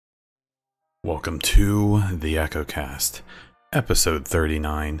Welcome to the EchoCast, episode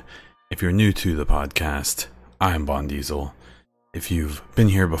 39. If you're new to the podcast, I'm Bon Diesel. If you've been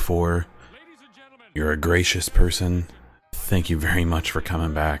here before, you're a gracious person. Thank you very much for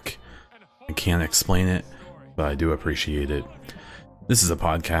coming back. I can't explain it, but I do appreciate it. This is a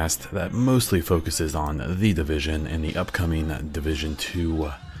podcast that mostly focuses on The Division and the upcoming Division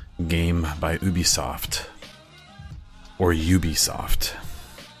 2 game by Ubisoft, or Ubisoft.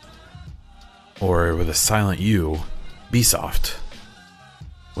 Or with a silent U, Bsoft.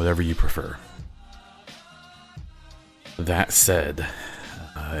 Whatever you prefer. That said,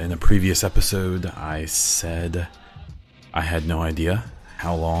 in a previous episode, I said I had no idea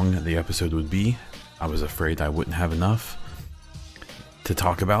how long the episode would be. I was afraid I wouldn't have enough to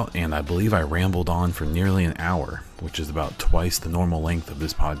talk about, and I believe I rambled on for nearly an hour, which is about twice the normal length of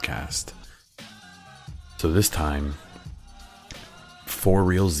this podcast. So this time, for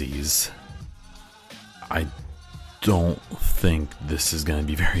realsies, I don't think this is going to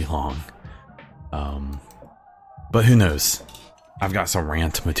be very long. But who knows? I've got some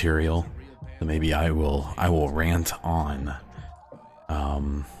rant material, so maybe I will rant on.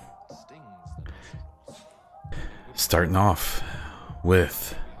 Starting off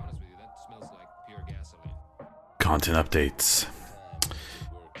with content updates.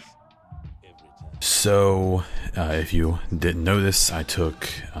 So, if you didn't notice, I took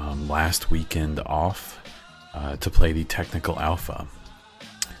last weekend off to play the technical alpha.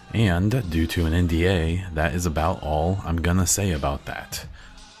 And due to an NDA, that is about all I'm gonna say about that.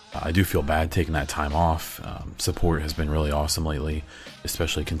 I do feel bad taking that time off. Support has been really awesome lately,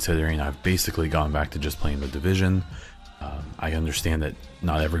 especially considering I've basically gone back to just playing the Division. I understand that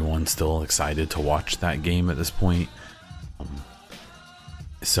not everyone's still excited to watch that game at this point.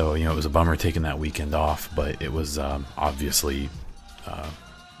 So, it was a bummer taking that weekend off, but it was obviously...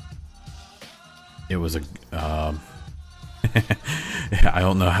 it was a... I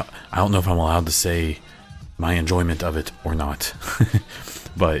don't know if I'm allowed to say my enjoyment of it or not.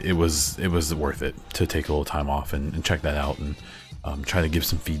 But it was worth it to take a little time off and check that out and try to give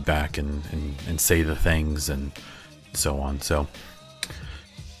some feedback and say the things and so on. So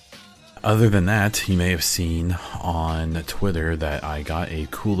other than that, you may have seen on Twitter that I got a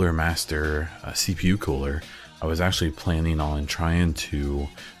Cooler Master CPU cooler. I was actually planning on trying to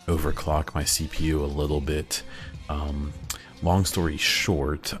overclock my CPU a little bit. Long story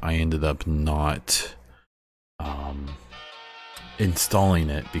short, I ended up not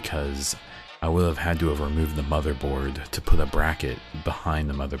installing it because I would have had to have removed the motherboard to put a bracket behind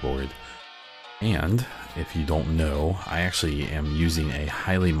the motherboard. And if you don't know, I actually am using a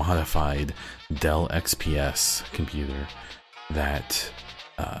highly modified Dell XPS computer that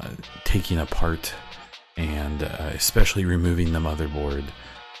taking apart and especially removing the motherboard,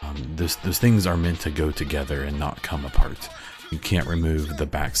 those things are meant to go together and not come apart. You can't remove the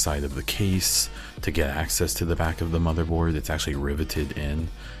back side of the case to get access to the back of the motherboard. It's actually riveted in.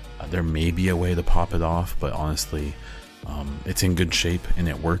 There may be a way to pop it off, but honestly, it's in good shape and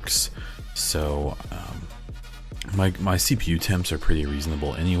it works. So my CPU temps are pretty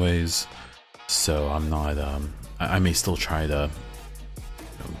reasonable anyways, so I'm not I may still try to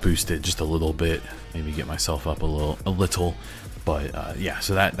boost it just a little bit, maybe get myself up a little, but yeah,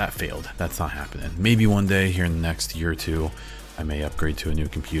 so that failed. That's not happening. Maybe one day here in the next year or two I may upgrade to a new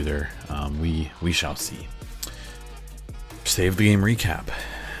computer. We shall see. State of the game recap.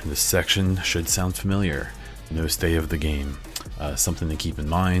 This section should sound familiar. No state of the game. Something to keep in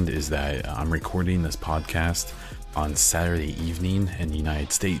mind is that I'm recording this podcast on Saturday evening in the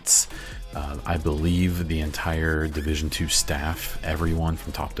United States. I believe the entire Division 2 staff, everyone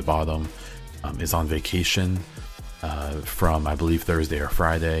from top to bottom, is on vacation from, I believe, Thursday or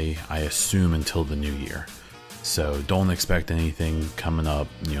Friday, I assume until the new year. So don't expect anything coming up,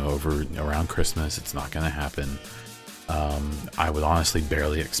 over around Christmas. It's not going to happen. I would honestly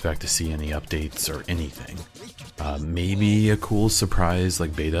barely expect to see any updates or anything. Maybe a cool surprise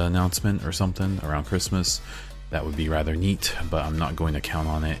like beta announcement or something around Christmas. That would be rather neat, but I'm not going to count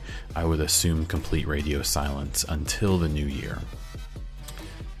on it. I would assume complete radio silence until the new year.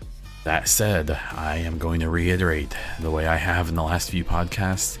 That said, I am going to reiterate the way I have in the last few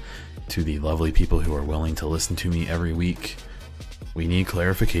podcasts to the lovely people who are willing to listen to me every week. We need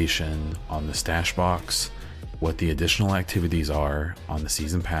clarification on the stash box, what the additional activities are on the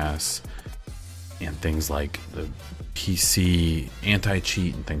season pass, and things like the PC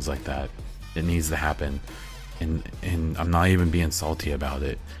anti-cheat and things like that. It needs to happen, and I'm not even being salty about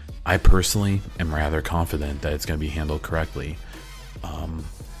it. I personally am rather confident that it's going to be handled correctly.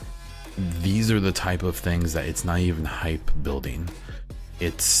 These are the type of things that it's not even hype building.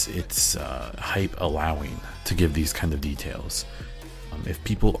 it's hype allowing to give these kind of details. If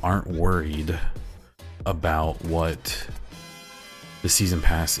people aren't worried about what the season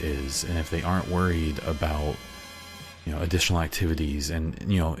pass is, and if they aren't worried about, you know, additional activities, and,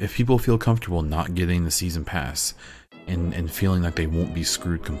 you know, if people feel comfortable not getting the season pass and feeling like they won't be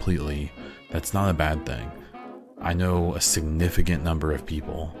screwed completely, that's not a bad thing. I know a significant number of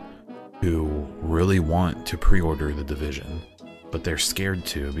people who really want to pre-order The Division, but they're scared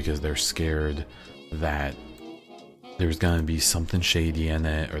to, because they're scared that there's going to be something shady in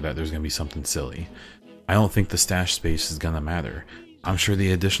it, or that there's going to be something silly. I don't think the stash space is going to matter. I'm sure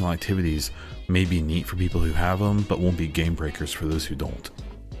the additional activities may be neat for people who have them, but won't be game breakers for those who don't.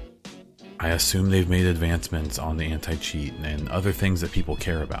 I assume they've made advancements on the anti-cheat and other things that people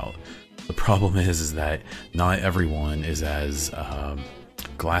care about. The problem is that not everyone is as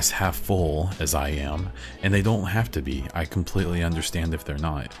glass half full as I am, and they don't have to be. I completely understand if they're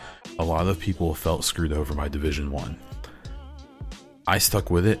not. A lot of people felt screwed over by Division 1. I stuck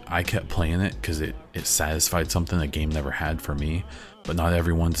with it. I kept playing it because it satisfied something the game never had for me, but not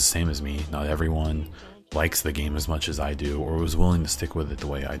everyone's the same as me. Not everyone likes the game as much as I do, or was willing to stick with it the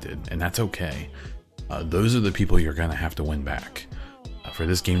way I did, and that's okay. Those are the people you're going to have to win back. For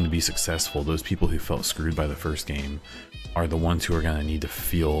this game to be successful, those people who felt screwed by the first game are the ones who are going to need to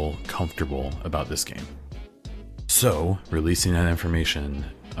feel comfortable about this game. So, releasing that information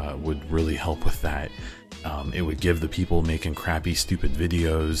would really help with that. It would give the people making crappy, stupid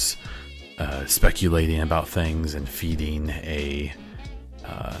videos, speculating about things and feeding a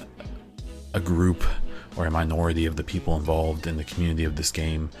group or a minority of the people involved in the community of this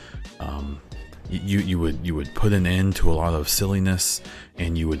game. You would put an end to a lot of silliness,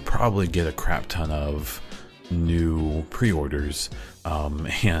 and you would probably get a crap ton of new pre-orders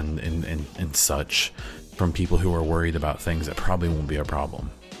and such from people who are worried about things that probably won't be a problem.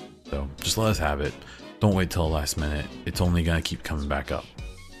 So just let us have it. Don't wait till the last minute. It's only going to keep coming back up.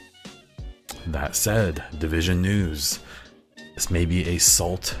 That said, Division news. This may be a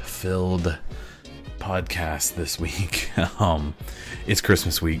salt-filled podcast this week. It's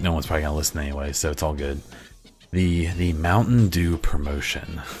Christmas week. No one's probably gonna listen anyway, so it's all good. The Mountain Dew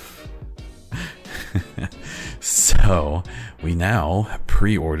promotion. So we now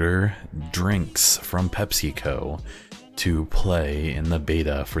pre-order drinks from PepsiCo to play in the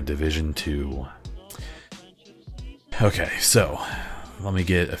beta for Division 2. Okay, so let me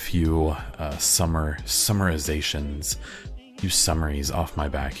get a few summarizations, a few summaries off my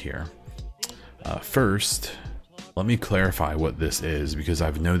back here. First, let me clarify what this is, because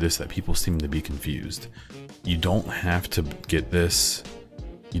I've noticed that people seem to be confused. You don't have to get this.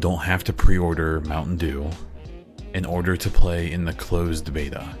 You don't have to pre-order Mountain Dew in order to play in the closed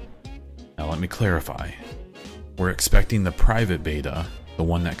beta. Now let me clarify. We're expecting the private beta, the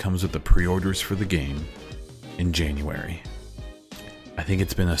one that comes with the pre-orders for the game, in January. I think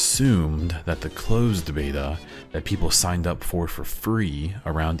it's been assumed that the closed beta that people signed up for free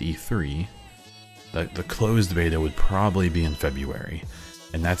around E3, that the closed beta would probably be in February.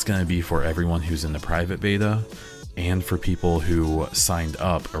 And that's going to be for everyone who's in the private beta and for people who signed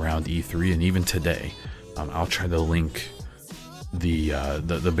up around E3 and even today. I'll try to link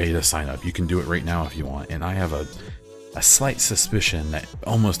the beta sign up. You can do it right now if you want. And I have a slight suspicion that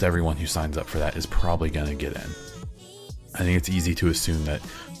almost everyone who signs up for that is probably going to get in. I think it's easy to assume that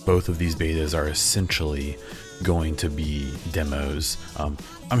both of these betas are essentially going to be demos.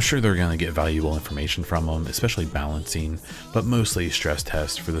 I'm sure they're going to get valuable information from them, especially balancing, but mostly stress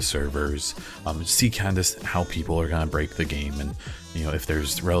tests for the servers. See kind of how people are going to break the game, and if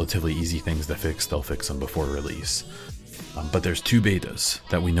there's relatively easy things to fix, they'll fix them before release. But there's two betas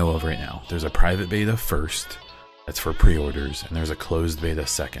that we know of right now. There's a private beta first, that's for pre-orders, and there's a closed beta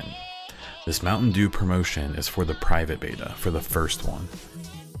second. This Mountain Dew promotion is for the private beta, for the first one.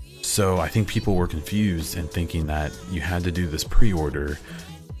 So I think people were confused and thinking that you had to do this pre-order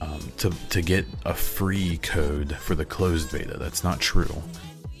to get a free code for the closed beta. That's not true.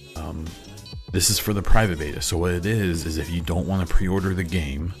 This is for the private beta. So what it is if you don't want to pre-order the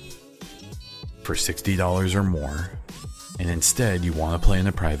game for $60 or more, and instead you want to play in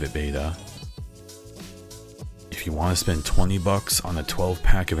the private beta, if you want to spend $20 on a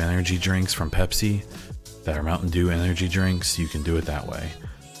 12-pack of energy drinks from Pepsi that are Mountain Dew energy drinks, you can do it that way.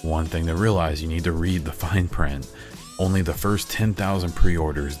 One thing to realize, you need to read the fine print. Only the first 10,000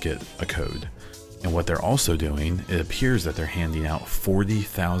 pre-orders get a code. And what they're also doing, it appears that they're handing out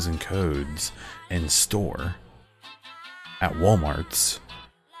 40,000 codes in store at Walmart's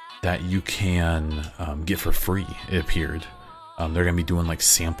that you can get for free, it appeared. they're going to be doing like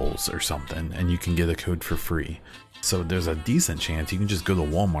samples or something, and you can get a code for free. So there's a decent chance you can just go to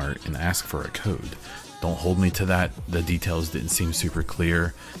Walmart and ask for a code. Don't hold me to that. The details didn't seem super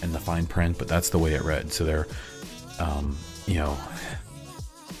clear in the fine print, but that's the way it read. So they're, you know,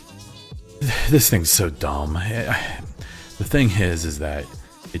 this thing's so dumb. The thing is that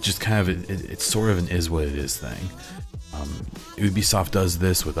it just kind of, it's sort of an is what it is thing. Ubisoft does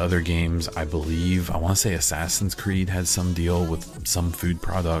this with other games. I believe, I want to say Assassin's Creed had some deal with some food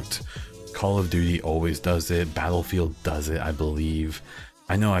product. Call of Duty always does it. Battlefield does it, I believe.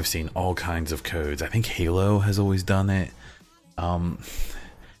 I know I've seen all kinds of codes. I think Halo has always done it.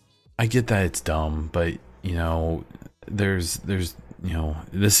 I get that it's dumb, but you know, there's you know,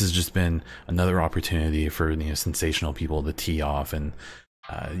 this has just been another opportunity for, you know, sensational people to tee off and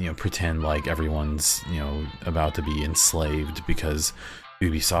you know, pretend like everyone's, you know, about to be enslaved because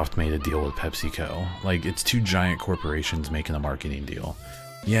Ubisoft made a deal with PepsiCo. Like, it's two giant corporations making a marketing deal.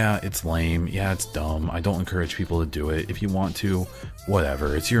 Yeah, it's lame. Yeah, it's dumb. I don't encourage people to do it. If you want to,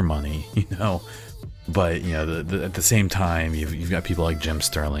 whatever. It's your money, you know. But you know, at the same time, you've got people like Jim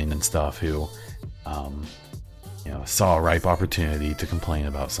Sterling and stuff who, you know, saw a ripe opportunity to complain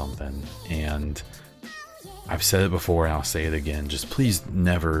about something. And I've said it before, and I'll say it again. Just please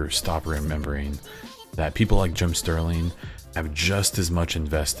never stop remembering that people like Jim Sterling have just as much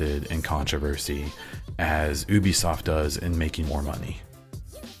invested in controversy as Ubisoft does in making more money.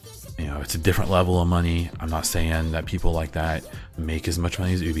 You know, it's a different level of money. I'm not saying that people like that make as much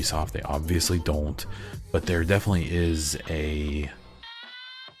money as Ubisoft. They obviously don't. But there definitely is a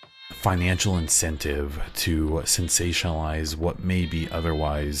financial incentive to sensationalize what may be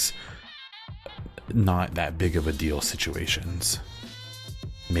otherwise not that big of a deal situations.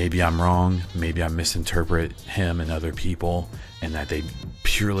 Maybe I'm wrong. Maybe I misinterpret him and other people, and that they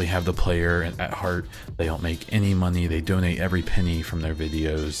purely have the player at heart. They don't make any money. They donate every penny from their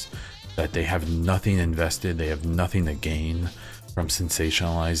videos. That they have nothing invested. They have nothing to gain from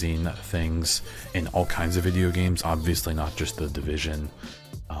sensationalizing things in all kinds of video games. Obviously not just The Division.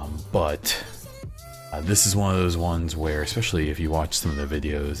 But this is one of those ones where, especially if you watch some of the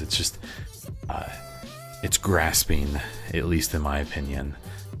videos, it's just, it's grasping, at least in my opinion.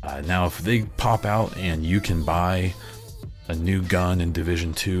 Now, if they pop out and you can buy a new gun in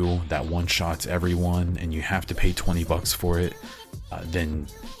Division 2 that one-shots everyone and you have to pay $20 for it, then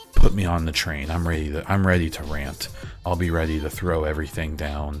put me on the train. I'm ready to rant. I'll be ready to throw everything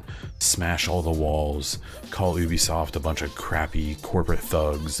down, smash all the walls, call Ubisoft a bunch of crappy corporate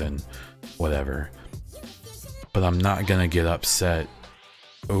thugs and whatever. But I'm not gonna get upset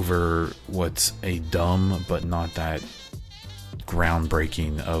over what's a dumb but not that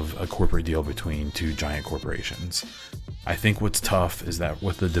groundbreaking of a corporate deal between two giant corporations. I think what's tough is that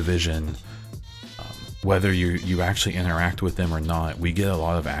with The Division, whether you actually interact with them or not, we get a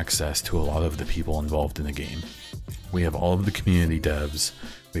lot of access to a lot of the people involved in the game. We have all of the community devs,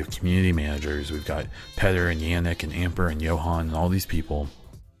 we have community managers, we've got Petter and Yannick and Amper and Johan and all these people.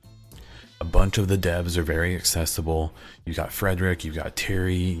 A bunch of the devs are very accessible. You've got Frederick, you've got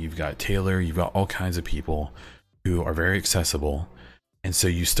Terry, you've got Taylor, you've got all kinds of people who are very accessible. And so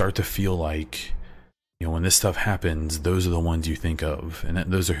you start to feel like, you know, when this stuff happens, those are the ones you think of, and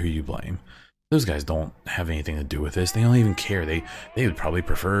those are who you blame. Those guys don't have anything to do with this. They don't even care. They would probably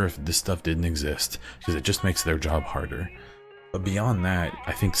prefer if this stuff didn't exist, because it just makes their job harder. But beyond that,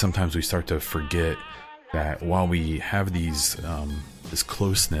 I think sometimes we start to forget that while we have these this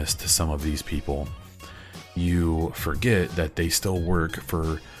closeness to some of these people, you forget that they still work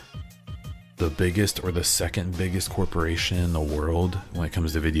for the biggest or the second biggest corporation in the world when it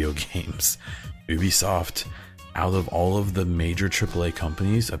comes to video games. Ubisoft, out of all of the major AAA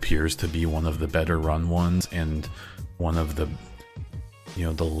companies, appears to be one of the better run ones and one of the, you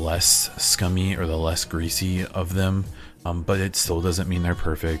know, the less scummy or the less greasy of them. But it still doesn't mean they're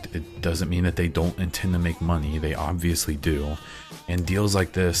perfect. It doesn't mean that they don't intend to make money. They obviously do. And deals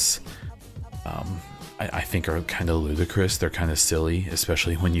like this, I think are kind of ludicrous. They're kind of silly,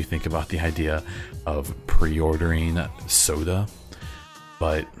 especially when you think about the idea of pre-ordering soda.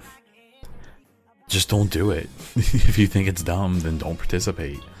 But just don't do it. If you think it's dumb, then don't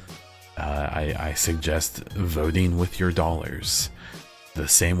participate. I suggest voting with your dollars. The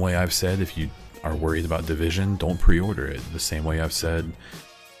same way I've said, if you are worried about Division, don't pre-order it. The same way I've said,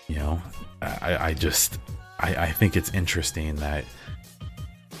 you know, I think it's interesting that,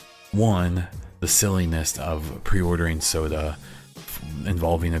 one, the silliness of pre-ordering soda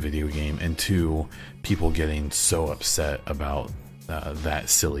involving a video game, and two, people getting so upset about that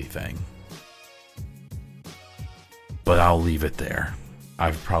silly thing. But I'll leave it there.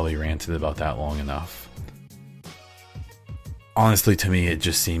 I've probably ranted about that long enough. honestly, to me, it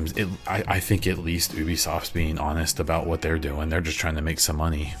just seems I think at least Ubisoft's being honest about what they're doing. They're just trying to make some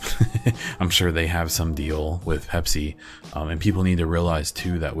money. I'm sure they have some deal with Pepsi, and people need to realize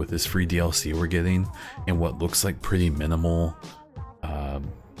too that with this free DLC we're getting and what looks like pretty minimal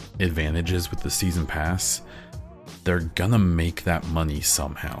advantages with the season pass, they're gonna make that money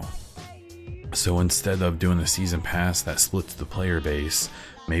somehow. So instead of doing a season pass that splits the player base,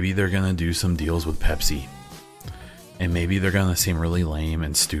 maybe they're gonna do some deals with Pepsi. And maybe they're gonna seem really lame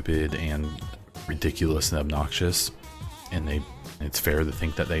and stupid and ridiculous and obnoxious. And it's fair to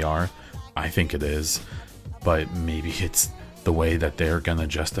think that they are. I think it is. But maybe it's the way that they're gonna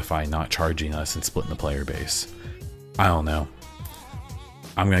justify not charging us and splitting the player base. I don't know.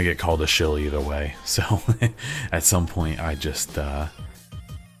 I'm gonna get called a shill either way. So at some point I just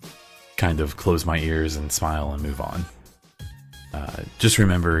kind of close my ears and smile and move on. Just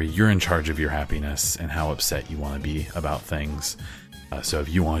remember, you're in charge of your happiness and how upset you want to be about things. So if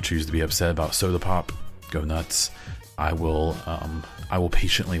you want to choose to be upset about Soda Pop, go nuts. I will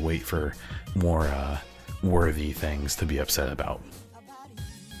patiently wait for more worthy things to be upset about.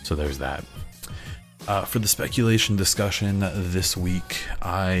 So there's that. For the speculation discussion this week,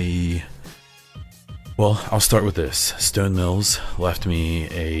 I'll start with this. Stone Mills left me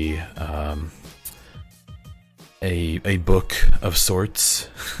a book of sorts,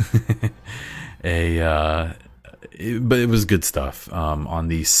 but it was good stuff. On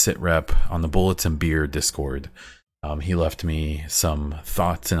the SitRep, on the Bullets and Beer Discord, he left me some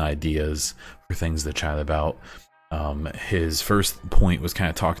thoughts and ideas for things to chat about. His first point was kind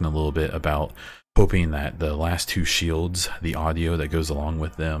of talking a little bit about hoping that the last two shields, the audio that goes along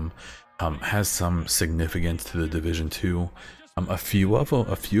with them, has some significance to the Division 2. A few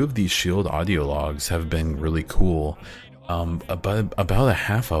of these shield audio logs have been really cool. About a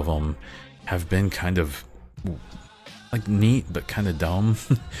half of them have been kind of like neat but kind of dumb.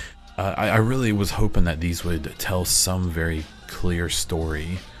 I really was hoping that these would tell some very clear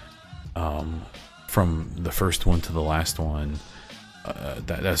story from the first one to the last one.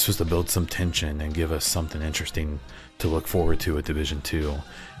 That's supposed to build some tension and give us something interesting to look forward to at Division 2.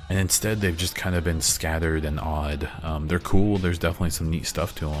 And instead, they've just kind of been scattered and odd. They're cool. There's definitely some neat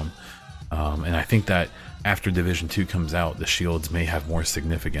stuff to them. And I think that after Division 2 comes out, the shields may have more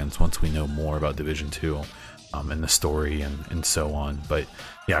significance once we know more about Division 2 and the story and so on. But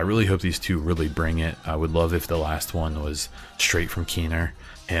yeah, I really hope these two really bring it. I would love if the last one was straight from Keener.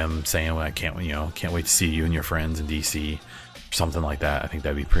 Him saying, well, I can't wait to see you and your friends in DC. Something like that. I think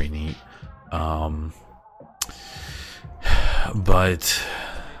that'd be pretty neat.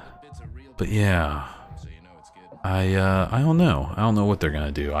 But yeah, I don't know. I don't know what they're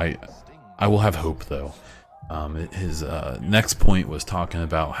gonna do. I will have hope though. His next point was talking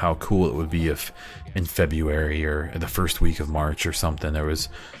about how cool it would be if in February or the first week of March or something there was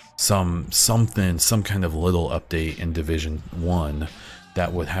some kind of little update in Division 1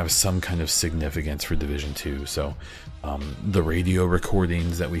 that would have some kind of significance for Division 2. So the radio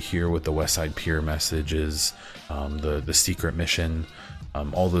recordings that we hear with the Westside Pier messages, the secret mission,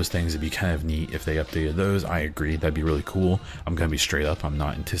 all those things would be kind of neat if they updated those. I agree, that'd be really cool. I'm gonna be straight up, I'm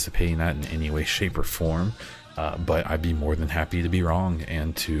not anticipating that in any way, shape, or form, but I'd be more than happy to be wrong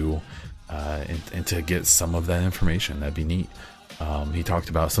and to get some of that information. That'd be neat. He talked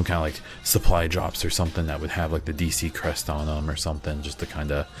about some kind of like supply drops or something that would have like the DC crest on them or something, just to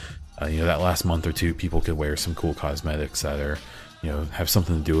kind of that last month or two people could wear some cool cosmetics that are have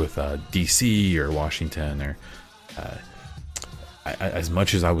something to do with DC or Washington or as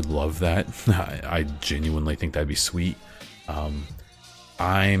much as I would love that, I genuinely think that'd be sweet.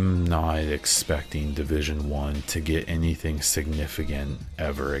 I'm not expecting Division 1 to get anything significant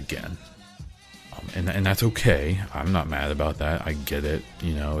ever again. And that's okay. I'm not mad about that. I get it.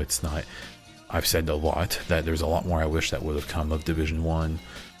 It's not... I've said a lot that there's a lot more I wish that would have come of Division 1.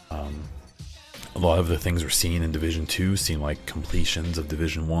 A lot of the things we're seeing in Division 2 seem like completions of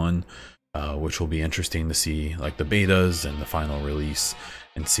Division 1. Which will be interesting to see, like the betas and the final release,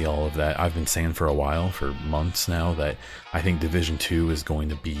 and see all of that. I've been saying for a while, for months now, that I think Division 2 is going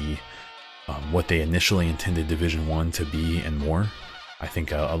to be what they initially intended Division 1 to be and more. I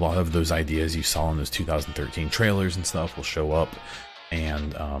think a lot of those ideas you saw in those 2013 trailers and stuff will show up,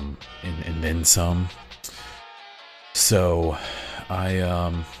 and then some. So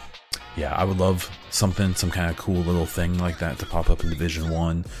I would love some kind of cool little thing like that to pop up in Division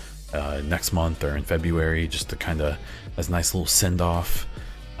 1 next month or in February, just to kind of as a nice little send off.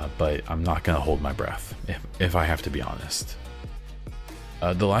 But I'm not gonna hold my breath if I have to be honest.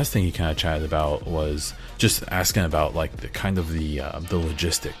 The last thing he kind of chatted about was just asking about like the kind of the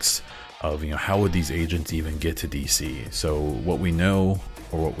logistics of, you know, how would these agents even get to DC. So what we know,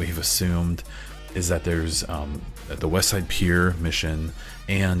 or what we've assumed, is that there's the West Side Pier mission,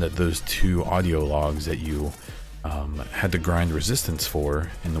 and that those 2 audio logs that you had to grind resistance for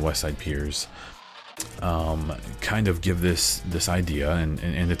in the West Side Piers kind of give this idea,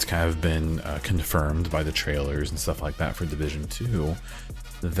 and it's kind of been confirmed by the trailers and stuff like that for Division 2,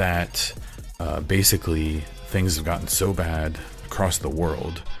 that basically things have gotten so bad across the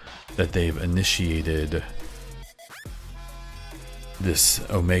world that they've initiated this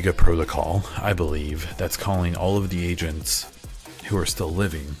Omega protocol, I believe, that's calling all of the agents who are still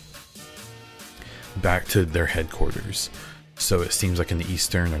living back to their headquarters. So it seems like in the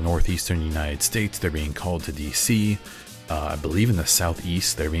eastern or northeastern United States, they're being called to DC. I believe in the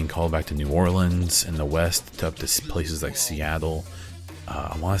southeast, they're being called back to New Orleans. In the west, up to places like Seattle.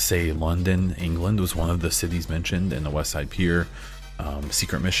 I want to say London, England was one of the cities mentioned in the West Side Pier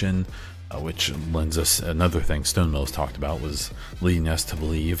secret mission, which lends us another thing Stone Mills talked about, was leading us to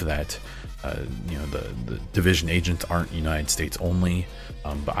believe that you know, the division agents aren't United States only,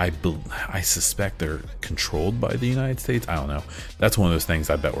 but I suspect they're controlled by the United States. I don't know. That's one of those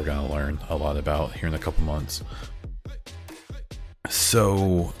things I bet we're going to learn a lot about here in a couple months.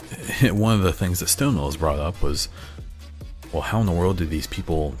 So one of the things that Stone Mills brought up was, well, how in the world do these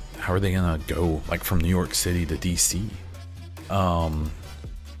people, how are they going to go like from New York City to DC?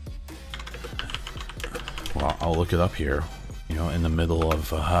 Well, I'll look it up here, you know, in the middle of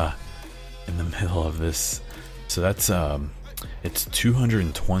this. So that's it's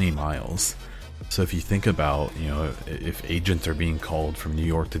 220 miles. So if you think about, you know, if agents are being called from New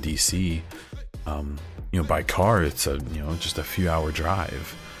York to DC, you know, by car, it's just a few hour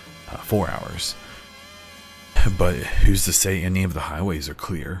drive, 4 hours. But who's to say any of the highways are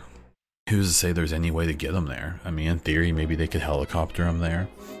clear? Who's to say there's any way to get them there? I mean, in theory, maybe they could helicopter them there.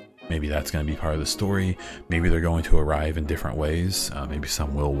 Maybe that's going to be part of the story. Maybe they're going to arrive in different ways. Maybe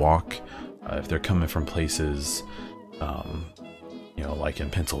some will walk. If they're coming from places, you know, like in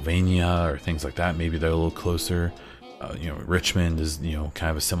Pennsylvania or things like that, maybe they're a little closer. You know, Richmond is, you know,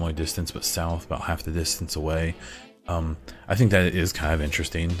 kind of a similar distance, but south, about half the distance away. I think that is kind of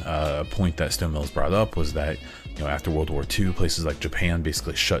interesting. A point that Stone Mills brought up was that, you know, after World War II, places like Japan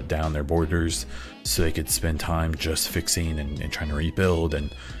basically shut down their borders so they could spend time just fixing and trying to rebuild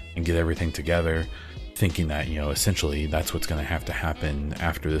and get everything together, thinking that, you know, essentially that's what's going to have to happen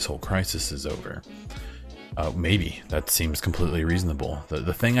after this whole crisis is over. Maybe that seems completely reasonable.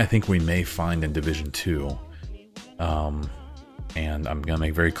 The thing I think we may find in Division 2, and I'm going to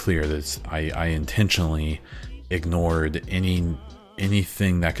make very clear that I intentionally ignored anything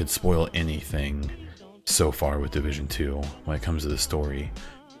that could spoil anything so far with Division 2 when it comes to the story.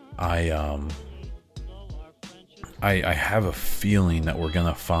 I have a feeling that we're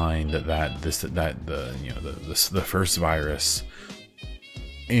gonna find that the first virus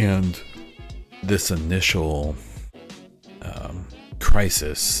and this initial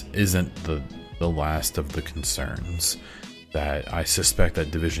crisis isn't the last of the concerns, that I suspect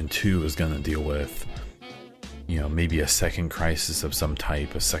that Division 2 is gonna deal with, you know, maybe a second crisis of some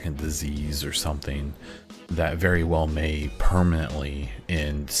type, a second disease or something that very well may permanently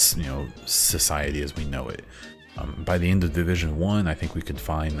end, you know, society as we know it. By the end of Division 1, I think we could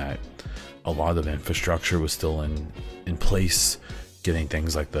find that a lot of infrastructure was still in place, getting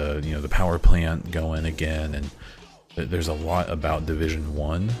things like the power plant going again, and there's a lot about Division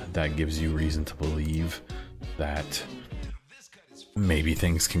 1 that gives you reason to believe that maybe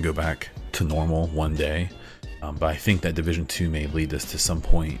things can go back to normal one day. But I think that Division 2 may lead us to some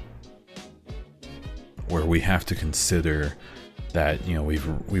point where we have to consider that, you know,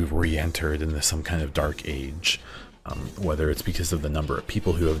 we've re-entered into some kind of dark age, whether it's because of the number of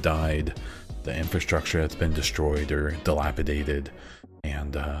people who have died, the infrastructure that's been destroyed or dilapidated,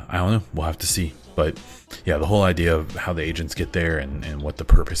 and I don't know, we'll have to see. But yeah, the whole idea of how the agents get there and what the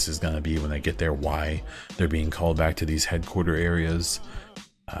purpose is going to be when they get there, why they're being called back to these headquarter areas,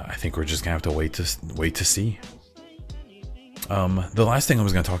 I think we're just gonna have to wait to see. The last thing I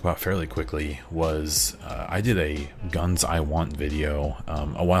was going to talk about fairly quickly was I did a Guns I Want video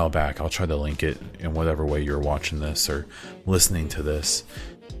a while back. I'll try to link it in whatever way you're watching this or listening to this.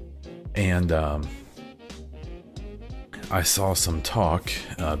 And I saw some talk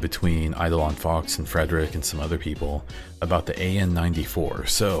between Eidolon Fox and Frederick and some other people about the AN-94.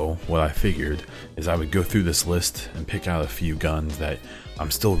 So what I figured is I would go through this list and pick out a few guns that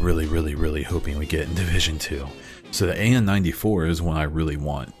I'm still really hoping we get in Division 2. So the AN-94 is one I really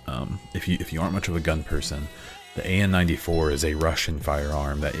want. If you aren't much of a gun person, the AN-94 is a Russian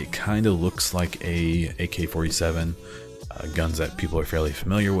firearm that it kind of looks like a AK-47. guns that people are fairly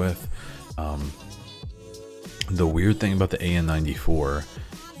familiar with. The weird thing about the AN-94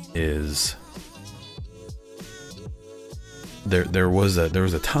 is there was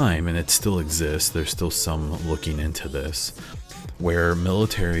a time, and it still exists, there's still some looking into this, where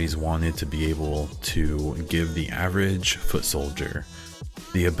militaries wanted to be able to give the average foot soldier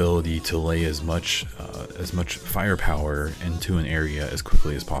the ability to lay as much firepower into an area as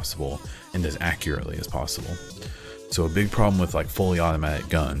quickly as possible and as accurately as possible. So a big problem with like fully automatic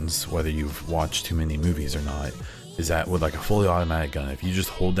guns, whether you've watched too many movies or not, is that with like a fully automatic gun, if you just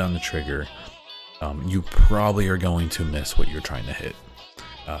hold down the trigger, you probably are going to miss what you're trying to hit.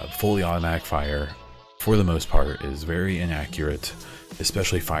 Fully automatic fire, for the most part, is very inaccurate,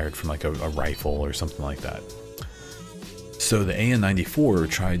 especially fired from like a rifle or something like that. So the AN-94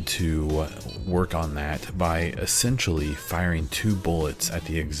 tried to work on that by essentially firing 2 bullets at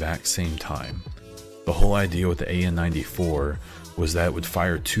the exact same time. The whole idea with the AN-94 was that it would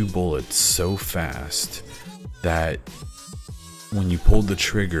fire 2 bullets so fast that when you pulled the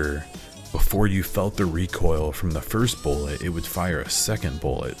trigger, before you felt the recoil from the first bullet, it would fire a second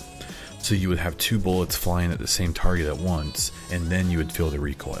bullet. So you would have 2 bullets flying at the same target at once, and then you would feel the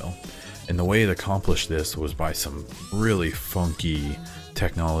recoil. And the way it accomplished this was by some really funky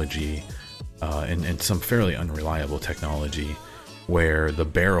technology, and some fairly unreliable technology, where the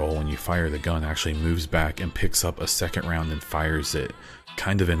barrel, when you fire the gun, actually moves back and picks up a second round and fires it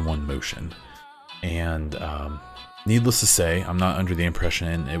kind of in one motion. And needless to say, I'm not under the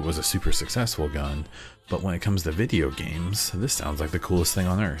impression it was a super successful gun, but when it comes to video games, this sounds like the coolest thing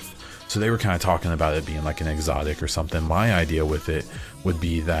on earth. So they were kind of talking about it being like an exotic or something. My idea with it would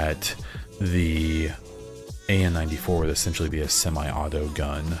be that the AN-94 would essentially be a semi-auto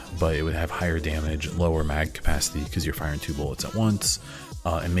gun, but it would have higher damage, lower mag capacity because you're firing 2 bullets at once,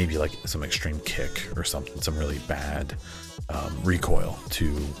 and maybe like some extreme kick or something, some really bad recoil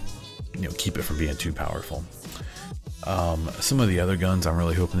to keep it from being too powerful. Some of the other guns I'm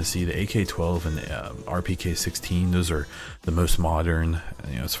really hoping to see, the AK-12 and RPK-16, those are the most modern,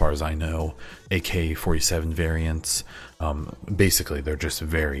 as far as I know. AK-47 variants, basically they're just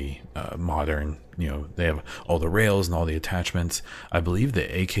very modern. They have all the rails and all the attachments. I believe the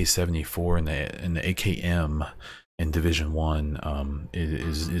AK-74 and the AKM in Division 1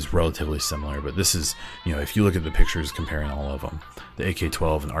 is relatively similar, but this is, if you look at the pictures comparing all of them, the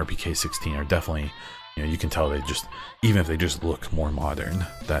AK-12 and RPK-16 are definitely, you can tell they just, even if they just look more modern,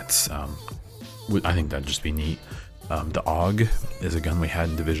 that's, I think that'd just be neat. The AUG is a gun we had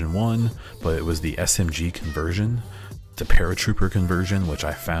in Division 1, but it was the SMG conversion to paratrooper conversion, which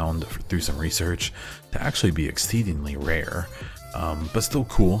I found through some research to actually be exceedingly rare, but still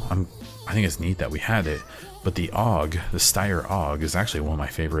cool. I think it's neat that we had it. But the AUG, the Steyr AUG, is actually one of my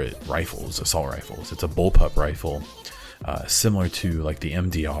favorite rifles, assault rifles. It's a bullpup rifle, similar to like the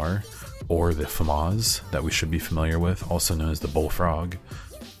MDR or the FAMAS that we should be familiar with, also known as the Bullfrog.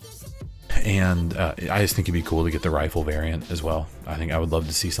 And I just think it'd be cool to get the rifle variant as well. I think I would love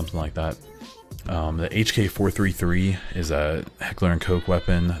to see something like that. The HK433 is a Heckler & Koch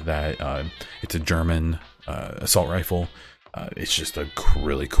weapon that it's a German assault rifle. It's just a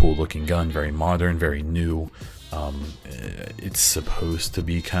really cool looking gun, very modern, very new. It's supposed to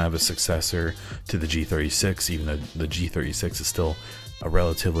be kind of a successor to the G36, even though the G36 is still a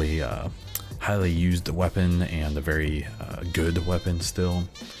relatively highly used weapon and a very good weapon still.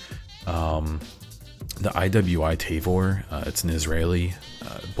 The IWI Tavor, it's an Israeli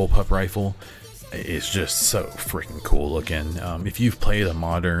bullpup rifle. It's just so freaking cool looking. If you've played a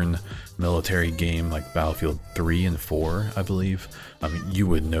modern military game like Battlefield 3 and 4, I believe, you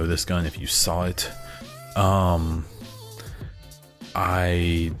would know this gun if you saw it.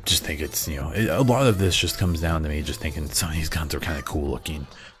 I just think it's, a lot of this just comes down to me just thinking some of these guns are kind of cool looking,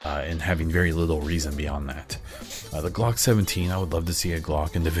 and having very little reason beyond that. The Glock 17, I would love to see a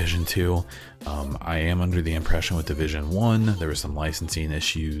Glock in Division 2. I am under the impression with Division 1, there were some licensing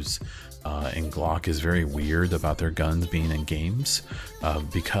issues, and Glock is very weird about their guns being in games,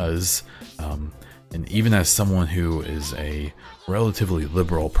 because, and even as someone who is a relatively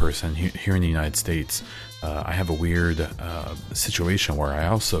liberal person here in the United States, I have a weird situation where I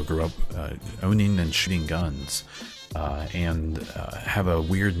also grew up owning and shooting guns, and have a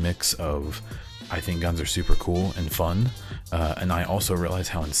weird mix of, I think guns are super cool and fun, and I also realize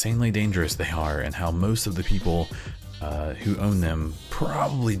how insanely dangerous they are, and how most of the people who own them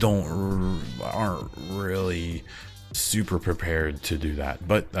probably aren't really super prepared to do that,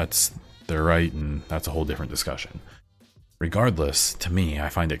 but that's their right, and that's a whole different discussion. Regardless, to me, I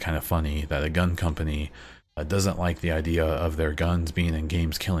find it kind of funny that a gun company doesn't like the idea of their guns being in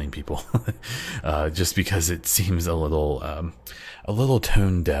games killing people, just because it seems a little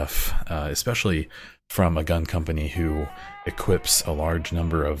tone deaf, especially from a gun company who equips a large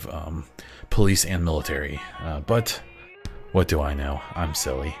number of police and military. But what do I know? I'm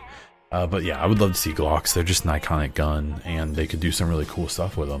silly. But yeah, I would love to see Glocks. They're just an iconic gun, and they could do some really cool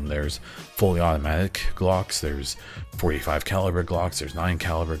stuff with them. There's fully automatic Glocks, there's 45 caliber Glocks, there's 9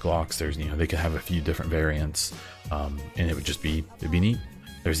 caliber Glocks. There's, they could have a few different variants, and it'd be neat.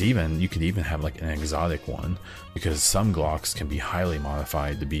 You could even have like an exotic one, because some Glocks can be highly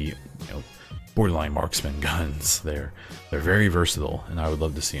modified to be, borderline marksman guns. They're very versatile, and I would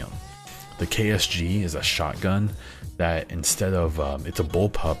love to see them. The KSG is a shotgun that, instead of it's a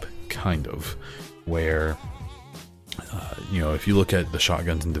bullpup kind of, where if you look at the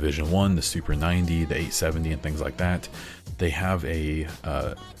shotguns in Division 1, the Super 90, the 870, and things like that, they have a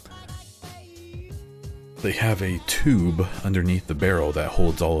tube underneath the barrel that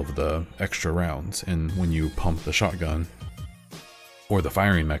holds all of the extra rounds, and when you pump the shotgun, or the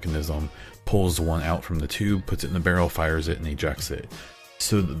firing mechanism pulls one out from the tube, puts it in the barrel, fires it, and ejects it.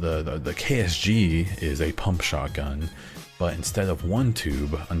 So the KSG is a pump shotgun, but instead of one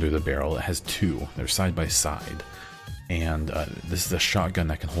tube under the barrel, it has 2. They're side by side, and this is a shotgun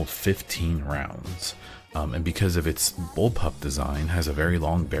that can hold 15 rounds, and because of its bullpup design, has a very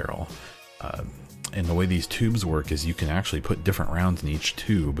long barrel. And the way these tubes work is you can actually put different rounds in each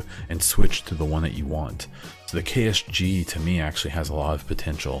tube and switch to the one that you want. So the KSG, to me, actually has a lot of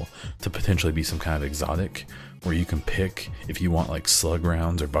potential to potentially be some kind of exotic, where you can pick if you want like slug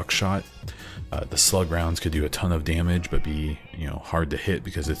rounds or buckshot. The slug rounds could do a ton of damage but be hard to hit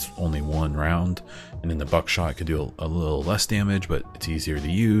because it's only one round, and then the buckshot could do a little less damage but it's easier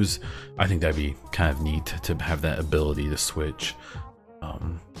to use. I think that'd be kind of neat to have that ability to switch.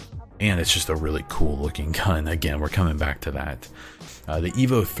 And it's just a really cool looking gun. Again, we're coming back to that. The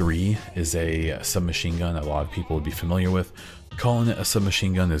Evo 3 is a submachine gun that a lot of people would be familiar with. Calling it a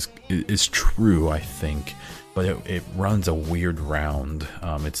submachine gun is true, I think, but it runs a weird round.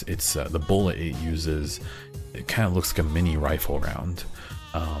 It's the bullet it uses, it kind of looks like a mini rifle round,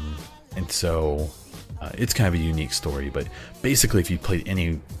 and so it's kind of a unique story. But basically, if you played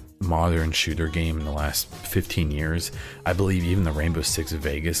any modern shooter game in the last 15 years, I believe even the Rainbow Six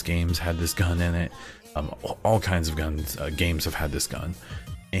Vegas games had this gun in it. All kinds of games have had this gun,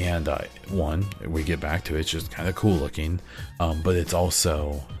 and one, we get back to it, it's just kind of cool looking, but it's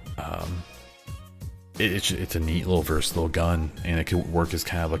also it's a neat little versatile gun, and it could work as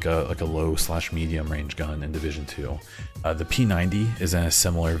kind of like a low / medium range gun in Division 2. The P90 is in a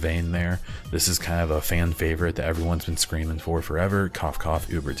similar vein there. This is kind of a fan favorite that everyone's been screaming for forever. Cough cough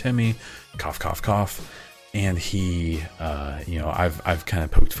Uber Timmy, cough cough cough. And he, I've kind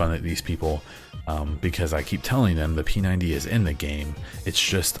of poked fun at these people because I keep telling them the P90 is in the game. It's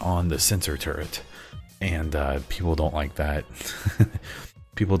just on the sensor turret, and people don't like that.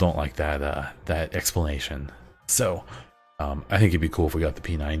 People don't like that explanation. So I think it'd be cool if we got the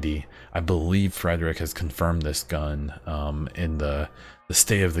P90. I believe Frederick has confirmed this gun in the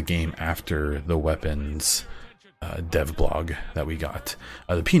state of the game after the weapons dev blog that we got.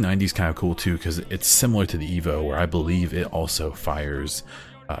 The P90 is kind of cool too, because it's similar to the Evo, where I believe it also fires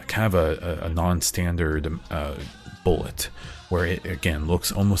kind of a non-standard bullet, where it again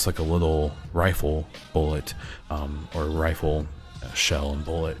looks almost like a little rifle bullet, or rifle shell and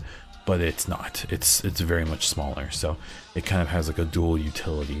bullet, but it's not. It's very much smaller, so it kind of has like a dual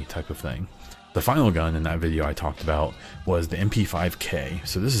utility type of thing. The final gun in that video I talked about was the MP5K.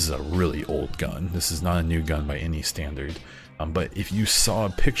 So this is a really old gun. This is not a new gun by any standard. But if you saw a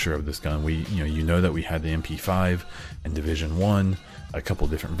picture of this gun, you know that we had the MP5 in Division 1, a couple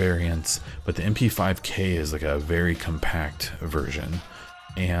different variants, but the MP5K is like a very compact version,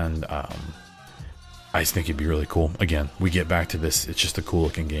 and I just think it'd be really cool. Again, we get back to this, it's just a cool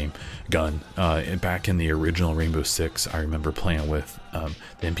looking gun. Back in the original Rainbow Six, I remember playing with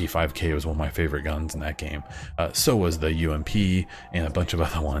the MP5K. Was one of my favorite guns in that game. So was the UMP and a bunch of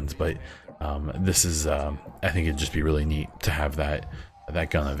other ones, but this is, I think it'd just be really neat to have that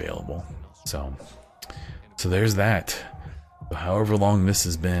gun available. So there's that. However long this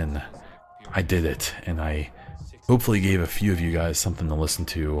has been, I did it, and I hopefully gave a few of you guys something to listen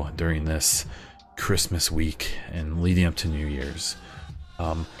to during this Christmas week and leading up to New Year's.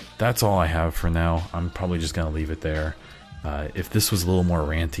 That's all I have for now. I'm probably just gonna leave it there. If this was a little more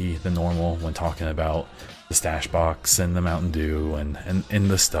ranty than normal when talking about the stash box and the Mountain Dew and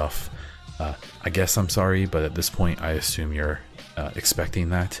the stuff, I guess I'm sorry, but at this point I assume you're expecting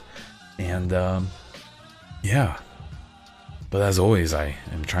that. And yeah, but as always, I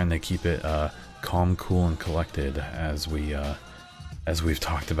am trying to keep it calm, cool, and collected as we've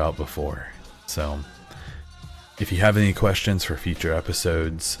talked about before. So if you have any questions for future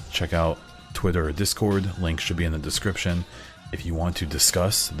episodes, check out Twitter or Discord. Link should be in the description. If you want to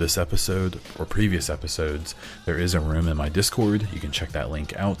discuss this episode or previous episodes, there is a room in my Discord. You can check that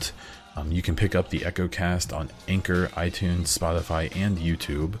link out. You can pick up the EchoCast on Anchor, iTunes, Spotify, and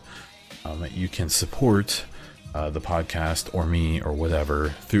YouTube. You can support the podcast or me or whatever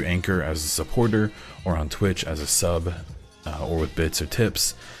through Anchor as a supporter, or on Twitch as a sub, or with bits or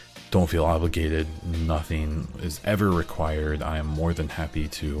tips. Don't feel obligated. Nothing is ever required. I am more than happy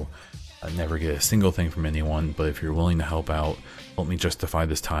to never get a single thing from anyone, but if you're willing to help out, help me justify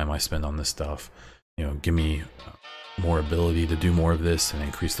this time I spend on this stuff, give me more ability to do more of this and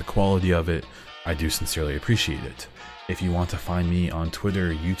increase the quality of it, I do sincerely appreciate it. If you want to find me on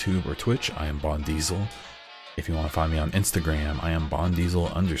Twitter, YouTube, or Twitch, I am BondDiesel. If you want to find me on Instagram, I am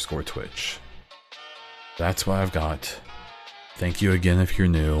BondDiesel_Twitch. That's what I've got. Thank you again if you're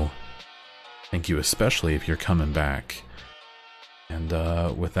new. Thank you especially if you're coming back. And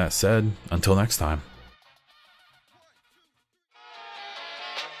with that said, until next time.